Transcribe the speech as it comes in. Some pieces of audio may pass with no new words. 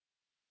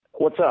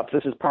What's up?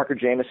 This is Parker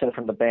Jameson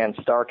from the band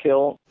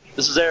Starkill.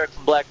 This is Eric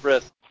from Black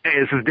Breath. Hey,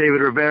 this is David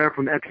Rivera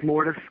from Ex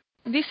Mortis.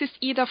 This is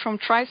Ida from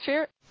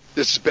Trisphere.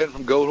 This is Ben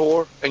from Goat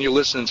Whore, and you're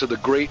listening to the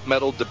Great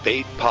Metal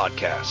Debate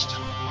Podcast.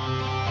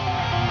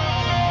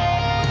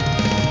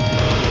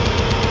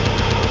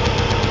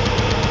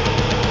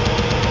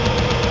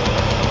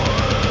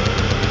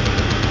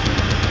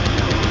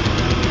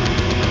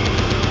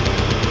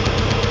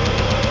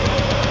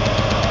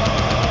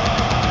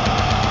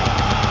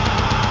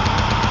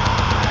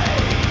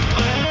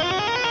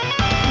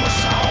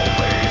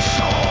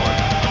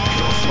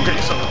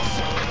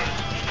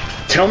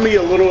 Tell me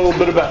a little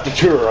bit about the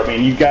tour. I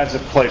mean, you guys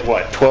have played,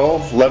 what,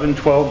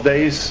 12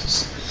 days?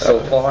 So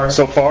far?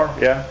 So far,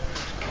 yeah.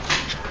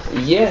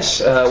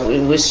 Yes,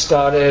 we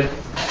started,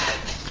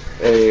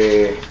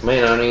 I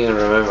don't even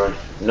remember.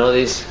 Not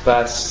this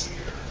past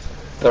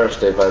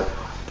Thursday, but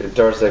the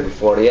Thursday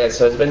before. Yeah,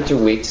 so it's been 2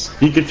 weeks.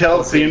 You can tell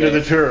it's the end of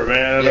the tour,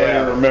 man. I don't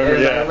even remember.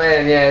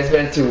 It's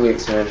been 2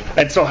 weeks, man.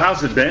 And so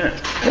how's it been?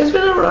 It's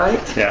been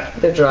alright. Yeah.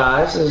 The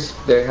drives,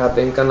 they have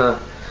been kind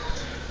of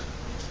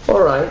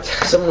alright.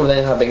 Some of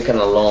them have been kind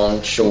of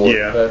long, short.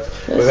 Yeah. But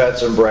we've had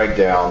some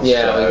breakdowns.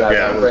 Yeah, we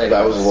got some breakdowns.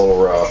 That was a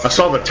little rough. I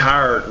saw the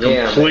tire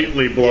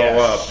completely blow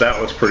up.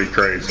 That was pretty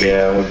crazy.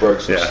 Yeah, we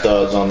broke some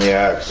studs on the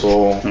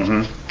axle.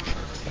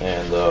 Mm-hmm.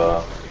 And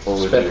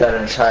spent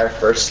that entire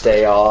first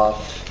day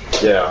off.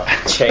 Yeah.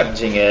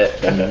 Changing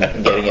it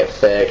and getting it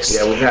fixed.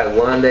 Yeah, we had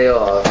 1 day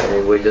off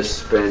and we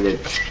just spent it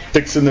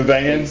fixing the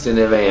van. Fixing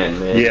the van,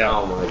 man. Yeah.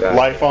 Oh my God.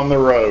 Life on the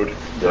road.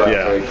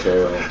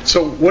 Yeah.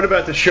 So what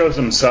about the shows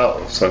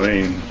themselves? I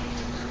mean,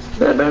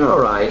 they've been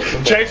alright.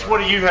 Chase, what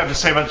do you have to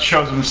say about the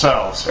shows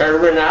themselves?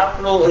 There's been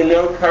absolutely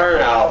no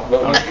turnout,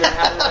 but we've been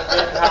having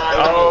a good time.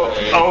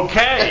 Oh,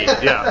 okay.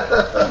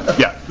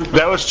 Yeah.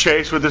 That was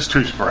Chase with his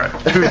toothbrush.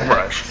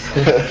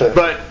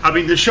 But, I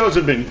mean, the shows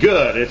have been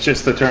good. It's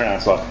just the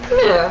turnout's like...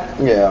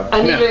 Yeah.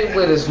 And even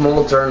with the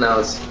small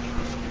turnouts,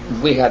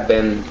 we have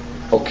been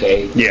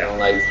okay.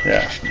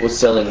 We're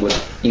selling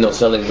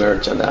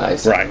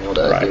merchandise and all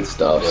that good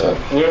stuff. So.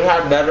 We've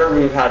had better,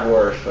 we've had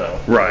worse, though.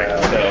 Right.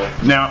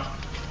 Now,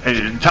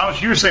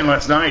 Thomas, you were saying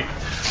last night,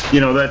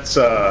 that's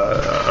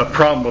a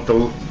problem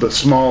with the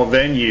small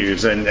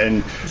venues,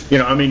 and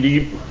I mean,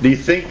 do you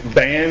think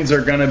bands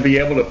are going to be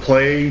able to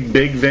play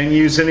big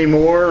venues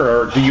anymore,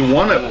 or do you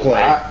want to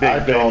play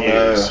big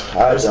venues?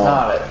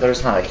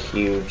 There's not a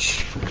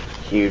huge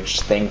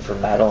thing for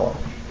metal.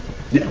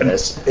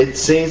 It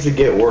seems to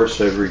get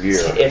worse every year.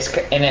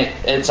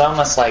 It's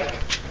almost like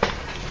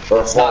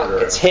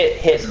it's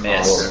hit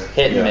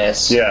and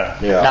miss. Yeah.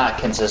 Not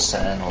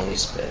consistent in the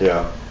least bit.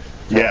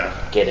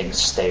 Yeah. Getting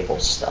stable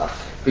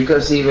stuff.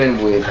 Because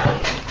even with,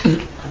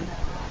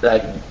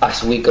 like,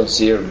 as we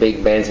consider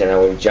big bands in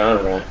our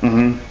genre,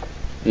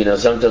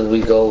 sometimes we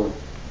go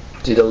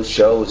to those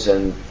shows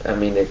and, I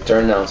mean, the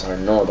turnouts are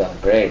not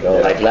that great.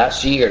 Like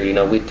last year,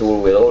 we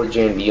toured with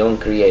Origin,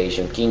 Beyond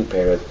Creation, King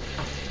Parrot,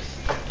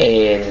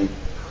 and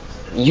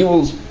you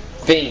will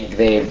think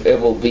that it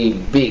will be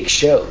big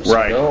shows,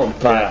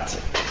 but...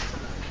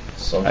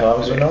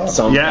 Sometimes they're not.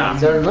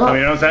 Sometimes they're not. I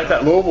mean, I was at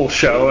that Louisville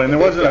show, and there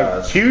wasn't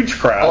a huge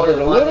crowd. There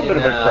was a little bit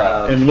of a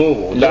crowd in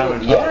Louisville.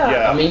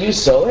 I mean, you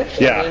saw it.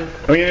 Yeah.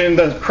 I mean, and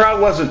the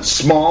crowd wasn't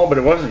small, but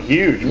it wasn't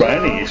huge by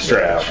any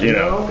stretch,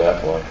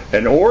 Definitely.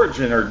 And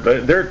Origin,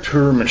 they're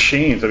tour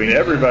machines. I mean,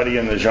 everybody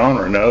in the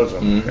genre knows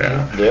them.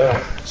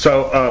 Yeah.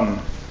 So,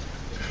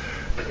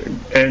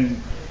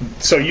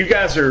 so you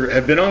guys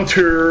have been on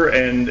tour,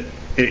 and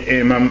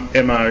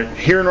am I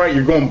hearing right?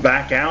 You're going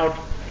back out?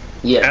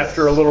 Yes.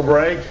 After a little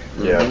break?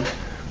 Yeah.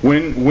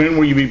 When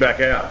will you be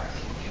back out?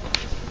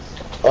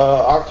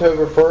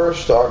 October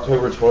 1st to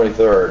October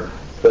 23rd.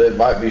 But it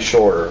might be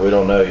shorter. We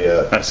don't know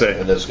yet. I see.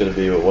 And it's going to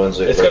be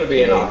Wednesday. It's going to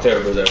be in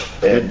October, though.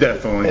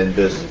 Definitely. In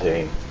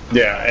Byzantine.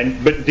 Yeah,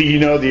 but do you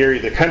know the area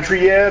of the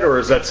country yet, or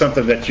is that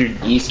something that you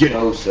East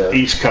Coast?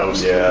 East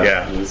Coast.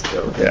 Yeah. East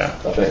Coast. Yeah.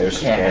 I think there's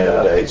some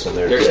Canada dates in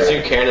there. There's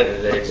 2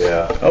 Canada dates.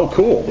 Yeah. Oh,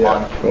 cool.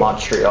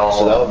 Montreal.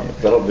 So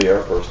that'll be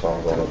our first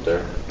time going up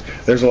there.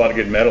 There's a lot of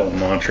good metal in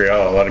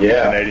Montreal. A lot of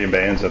good Canadian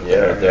bands up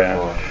there.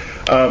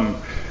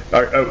 Definitely.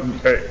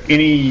 Are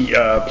any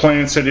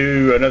plans to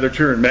do another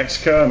tour in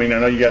Mexico? I mean, I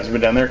know you guys have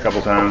been down there a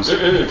couple times.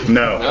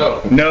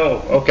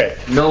 No. Okay.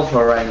 No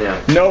for right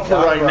now. No for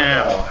right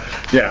now.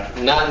 Yeah.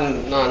 Not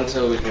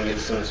until we can get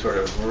some sort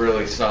of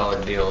really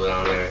solid deal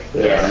down there.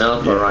 Yeah,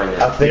 no for right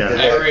now. I think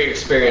every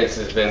experience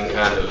has been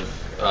kind of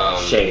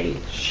shady.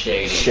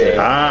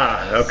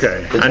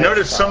 Okay. I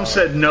noticed some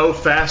said no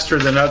faster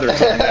than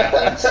others on that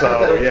one,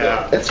 so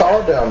yeah. It's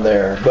hard down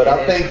there, but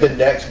I think the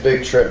next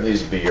big trip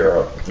needs to be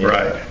Europe.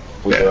 Right.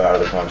 We go out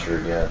of the country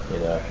again,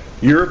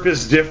 Europe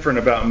is different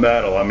about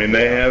metal. I mean,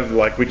 they have,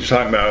 like we were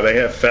talking about, they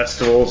have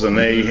festivals and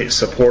they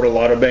support a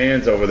lot of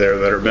bands over there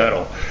that are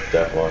metal.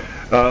 Definitely.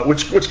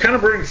 Which kind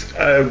of brings,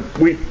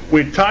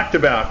 we talked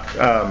about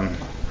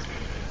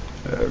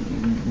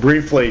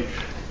briefly,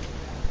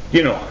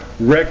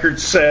 record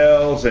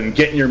sales and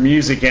getting your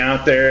music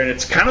out there, and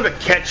it's kind of a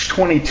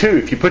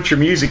catch-22. If you put your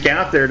music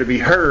out there to be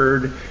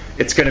heard,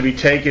 it's going to be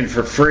taken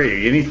for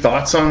free. Any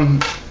thoughts on,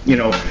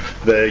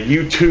 the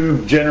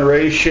YouTube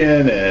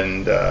generation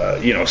and,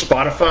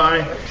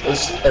 Spotify?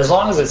 As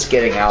long as it's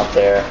getting out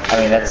there, I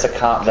mean, that's the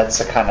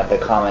kind of the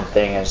common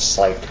thing. It's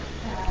like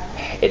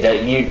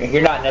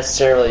you're not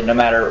necessarily no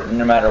matter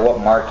what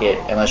market,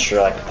 unless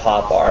you're like a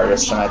pop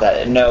artist or something like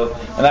that. No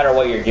matter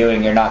what you're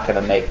doing, you're not going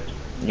to make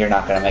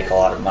a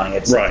lot of money.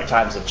 It's right.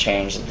 Times have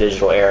changed, the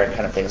digital era and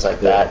kind of things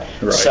like that.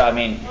 Right. So I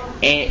mean,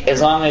 as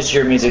long as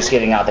your music's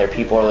getting out there,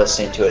 people are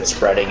listening to it,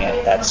 spreading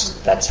it.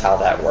 That's how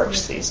that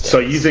works these days. So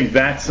you think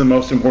that's the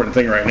most important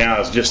thing right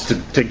now is just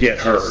to get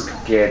heard?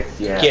 Get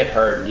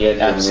heard. Get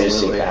your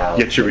music out.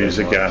 Get your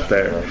music out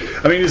there.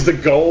 I mean, is the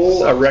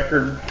goal a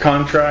record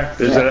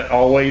contract? Is that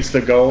always the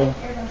goal?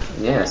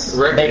 Yes.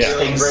 It makes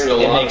things bring a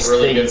lot of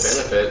really good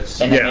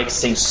benefits. And it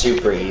makes things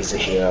super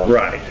easy. Yeah.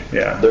 Right,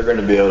 yeah. They're going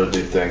to be able to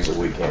do things that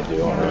we can't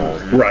do on our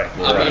own. Right.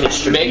 I mean,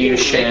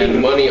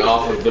 making money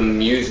off of the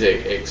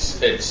music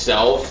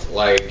itself,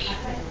 like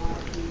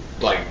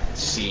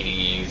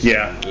CDs,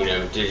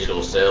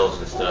 digital sales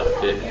and stuff,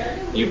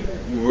 you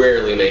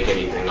rarely make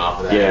anything off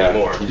of that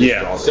anymore.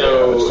 Yeah.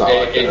 So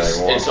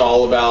it's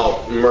all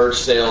about merch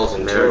sales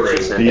and touring.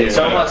 It's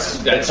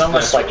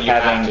almost like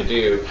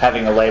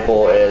having a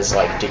label is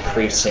like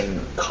decreasing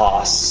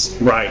costs,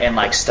 right? And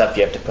like stuff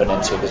you have to put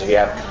into, because if you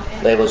have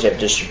labels, you have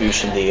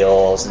distribution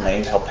deals, and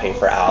they help pay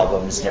for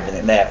albums and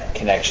everything. They have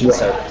connections,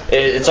 so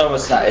it's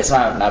almost not. It's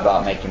not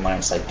about making money.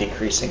 It's like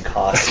decreasing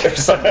costs or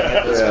something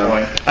at this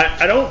point.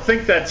 I don't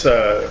think that's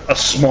a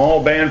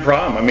small band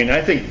problem. I mean,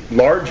 I think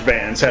large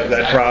bands have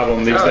that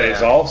problem these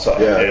days also.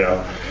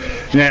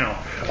 Now,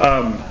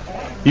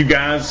 you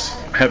guys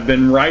have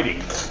been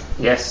writing.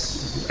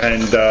 Yes.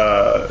 And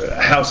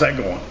how's that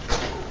going?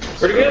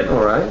 Pretty good.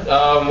 All right.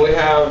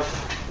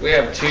 We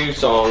have 2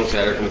 songs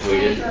that are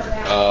completed,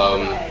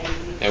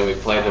 and we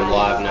play them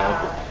live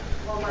now.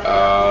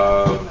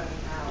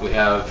 We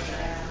have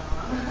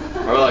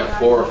probably like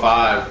 4 or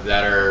 5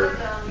 that are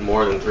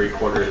more than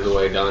 3/4 of the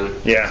way done.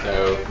 Yeah.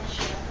 So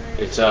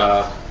it's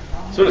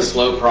been a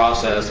slow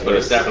process, but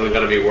it's definitely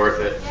going to be worth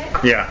it.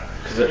 Yeah.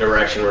 Because the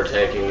direction we're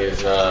taking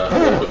is a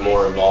little bit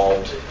more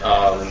involved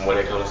when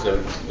it comes to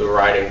the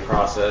writing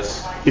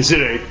process. Is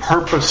it a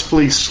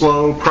purposefully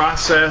slow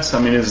process? I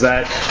mean, is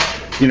that,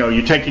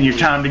 you're taking your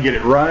time to get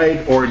it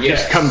right, or it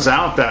just comes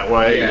out that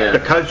way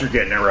because you're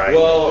getting it right?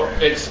 Well,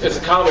 it's a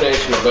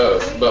combination of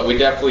both, but we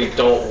definitely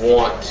don't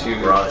want to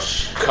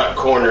cut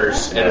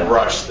corners and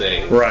rush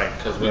things. Right.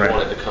 Because we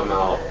want it to come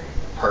out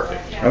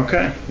perfect.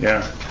 Okay,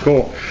 yeah,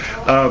 cool.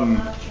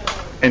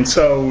 And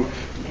so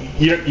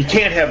you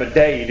can't have a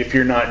date if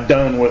you're not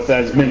done with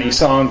as many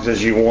songs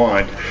as you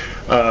want.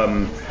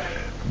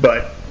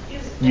 But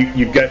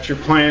you've got your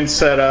plan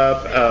set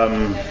up.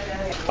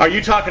 Are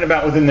you talking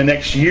about within the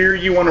next year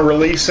you want to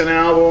release an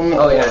album?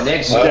 Oh yeah,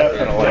 next year.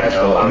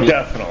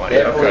 Definitely.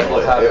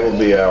 Okay. It will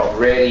be out.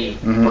 Ready,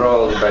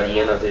 probably by the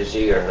end of this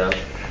year, though.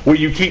 Will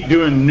you keep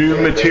doing new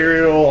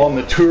material on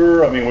the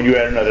tour? I mean, will you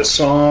add another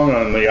song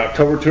on the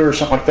October tour or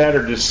something like that,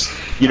 or just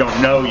you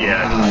don't know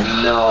yet?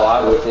 No,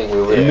 I would think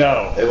we will.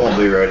 No. It won't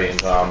be ready in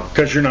time.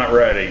 Because you're not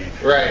ready.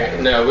 Right.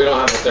 No, we don't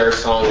have a 3rd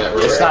song that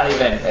we're It's ready.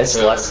 not even. It's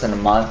less than a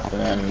month,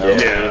 and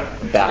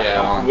then back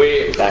on.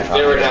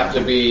 There would have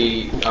to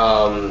be.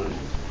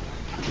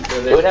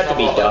 It would have to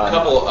be done. A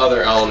couple of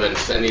other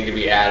elements that need to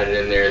be added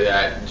in there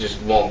that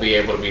just won't be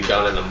able to be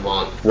done in a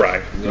month.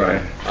 Right.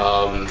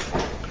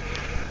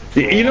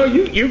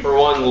 You for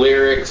one,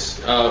 lyrics.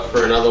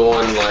 For another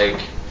one,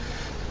 like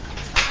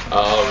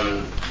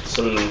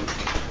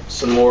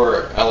some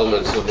more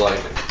elements of like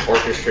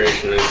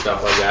orchestration and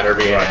stuff like that are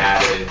being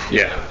added.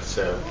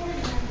 So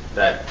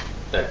that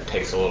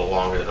takes a little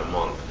longer than a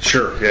month.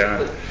 Sure.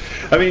 Yeah.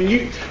 I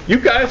mean, you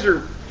guys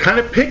are kind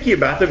of picky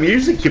about the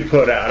music you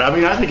put out. I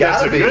mean, I think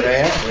that's a good.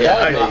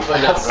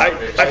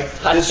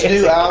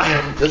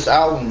 This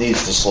album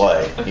needs to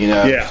slay. You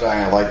know what I'm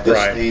saying? Like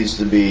this needs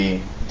to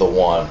be the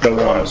one.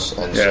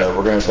 And so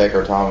we're going to take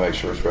our time and make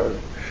sure it's ready.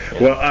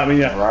 Well, I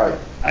mean,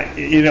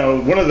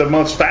 one of the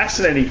most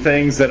fascinating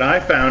things that I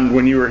found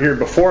when you were here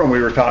before and we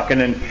were talking,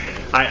 and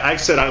I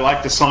said I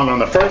liked the song on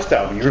the first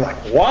album. You were like,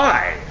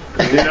 why?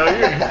 I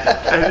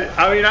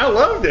mean, I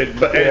loved it,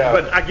 but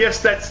I guess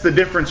that's the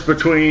difference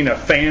between a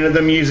fan of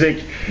the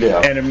music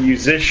and a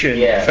musician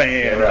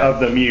fan of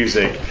the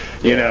music.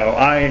 You know,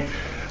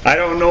 I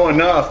don't know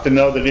enough to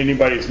know that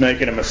anybody's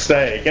making a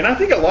mistake, and I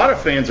think a lot of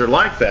fans are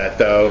like that,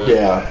 though.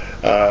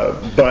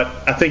 But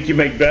I think you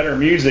make better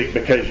music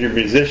because your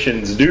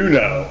musicians do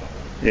know.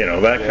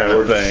 That kind of thing.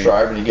 We're just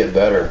striving to get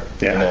better.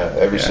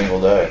 Every single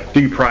day.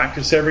 Do you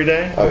practice every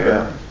day? Oh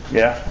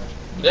yeah.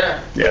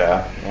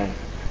 Yeah.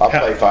 I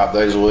play 5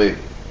 days a week.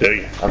 Do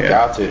you? I've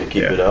got to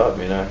keep it up,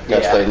 Got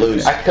to stay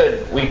loose.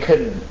 We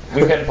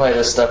couldn't play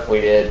the stuff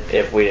we did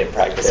if we didn't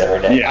practice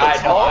every day.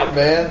 It's hard,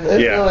 man.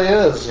 It really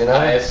is,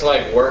 It's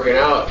like working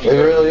out. It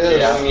really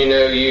is.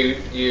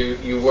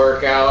 You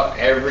work out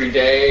every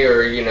day,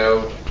 or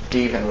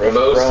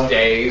most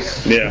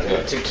days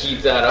to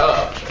keep that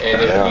up.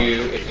 And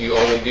if you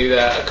only do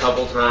that a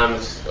couple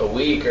times a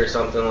week or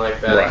something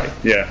like that,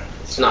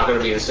 it's not going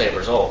to be the same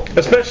result.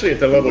 Especially at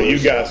the level you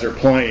guys are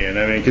playing.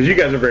 I mean, because you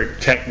guys are very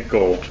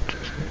technical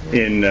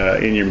in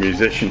your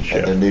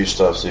musicianship. And the new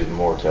stuff's even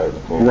more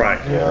technical. Right.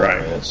 Yeah,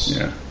 right. I mean,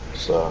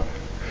 So.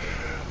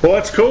 Well,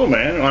 that's cool,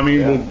 man. I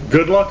mean, well,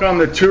 good luck on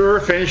the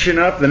tour, finishing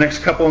up the next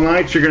couple of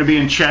nights. You're going to be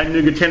in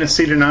Chattanooga,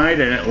 Tennessee tonight,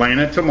 and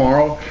Atlanta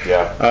tomorrow.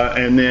 Yeah.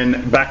 And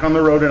then back on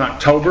the road in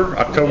October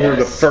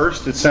the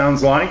 1st, it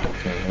sounds like.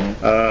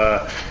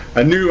 Mm-hmm.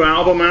 A new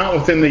album out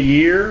within the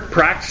year,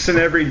 practicing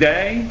every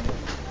day.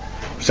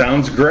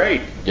 Sounds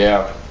great.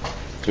 Yeah.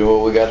 Do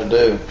what we got to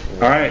do.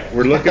 All right.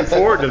 We're looking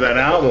forward to that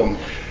album.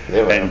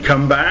 Yeah, and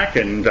come back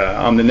and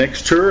on the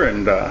next tour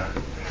and...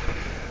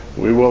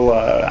 we will.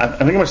 I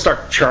think I'm going to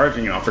start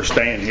charging y'all for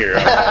staying here.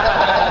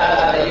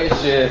 You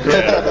should.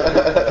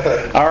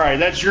 Yeah. All right,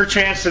 that's your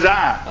chance to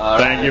die.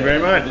 Thank you very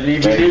much.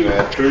 Thank you,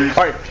 man.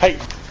 All right, hey,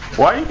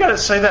 why you got to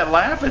say that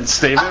laughing,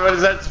 Steven? What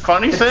is that, a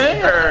funny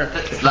thing, or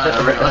It's not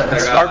a real.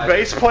 our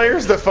bass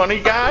player's the funny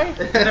guy?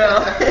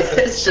 No,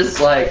 it's just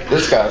like.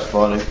 This guy's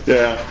funny.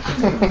 Yeah.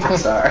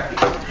 Sorry.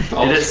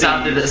 Did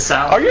it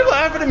sound? Are you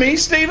laughing at me,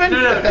 Steven?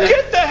 No.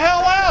 Get the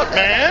hell out,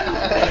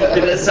 man.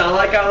 Did it sound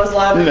like I was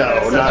laughing?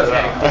 No, not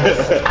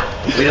at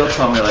all. We don't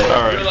tell me later.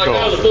 All right, cool.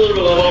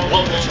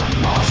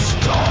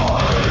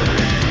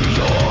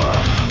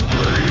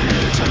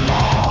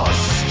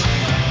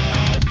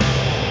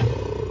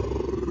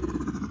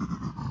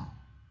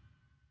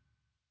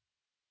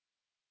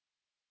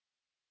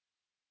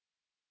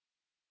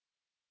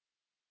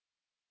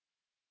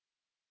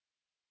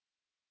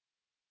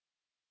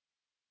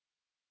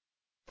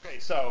 Okay,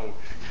 so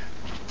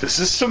this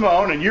is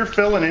Simone, and you're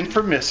filling in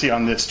for Missy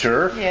on this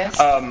tour. Yes.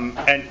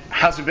 And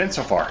how's it been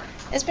so far?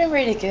 It's been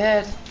really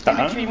good. They've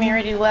been treating me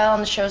really well,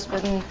 and the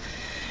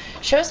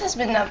shows has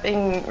been not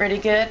being really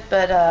good,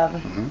 but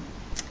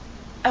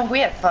we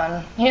had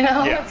fun. You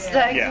know, it's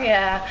like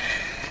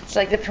it's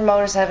like the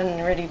promoters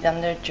haven't really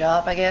done their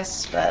job, I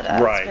guess, but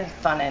it's been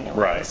fun anyway.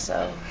 Right.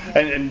 So.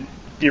 And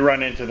you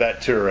run into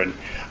that tour, and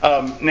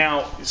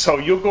now, so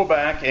you'll go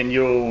back and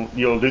you'll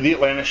do the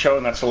Atlanta show,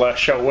 and that's the last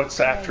show. What's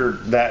after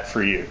that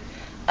for you?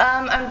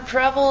 I'm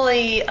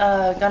probably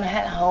gonna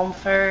head home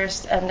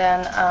first, and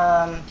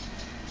then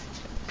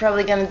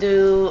probably gonna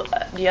do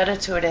the other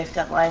tour they've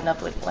got lined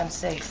up with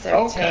Wednesday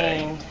 13.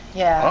 Okay.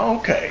 Yeah. Oh,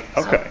 okay.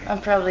 So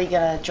I'm probably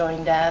gonna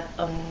join that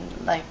on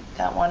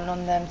that one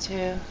on them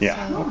too.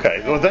 Yeah. So, okay.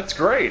 yeah. Well, that's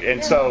great.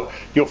 And so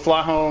you'll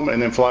fly home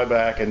and then fly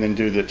back and then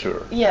do the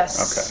tour.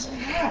 Yes.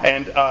 Okay.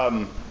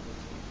 And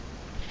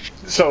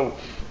so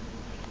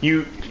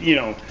you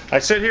know, I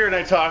sit here and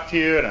I talk to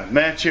you and I've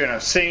met you and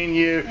I've seen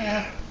you.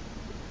 Yeah.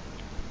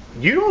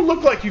 You don't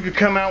look like you could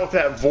come out with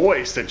that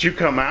voice that you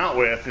come out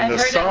with in the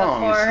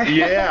songs.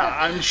 Yeah,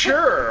 I'm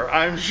sure.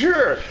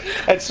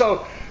 And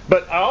so,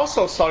 but I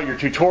also saw your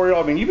tutorial.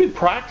 I mean, you've been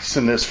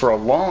practicing this for a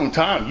long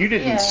time. You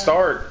didn't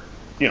start,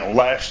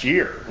 last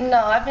year. No,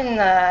 I've been.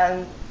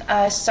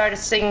 I started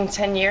singing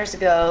 10 years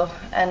ago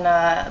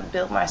and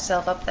built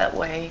myself up that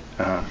way.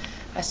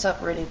 I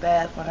sucked really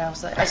bad when I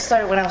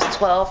started when I was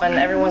 12, and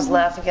everyone's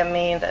laughing at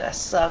me that I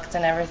sucked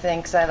and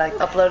everything because I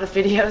uploaded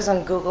videos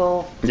on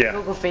Google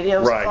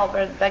Videos called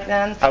back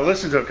then. I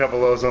listened to a couple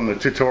of those on the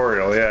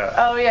tutorial. Yeah.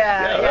 Oh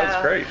yeah. Yeah,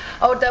 that's great.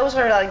 Oh, those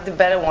were the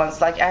better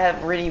ones. I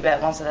have really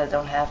bad ones that I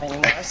don't have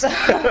anymore. So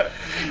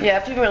yeah,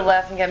 people are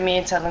laughing at me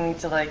and telling me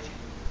to go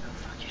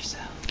fuck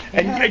yourself.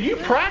 And you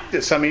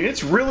practice. I mean,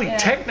 it's really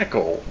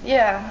technical.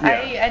 Yeah.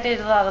 I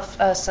did a lot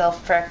of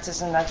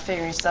self-practice and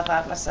figuring stuff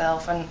out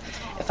myself. And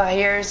if I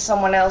hear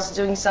someone else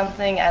doing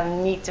something, I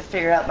need to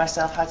figure out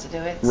myself how to do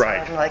it.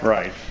 Right.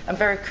 So I'm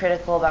very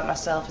critical about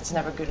myself. It's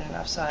never good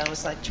enough. So I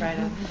always try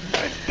to.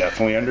 I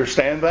definitely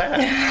understand that.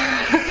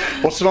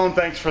 Well, Simone,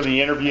 thanks for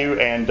the interview,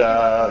 and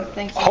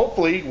Thank you.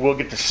 hopefully we'll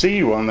get to see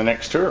you on the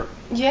next tour.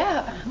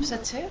 Yeah, I hope so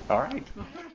too. All right.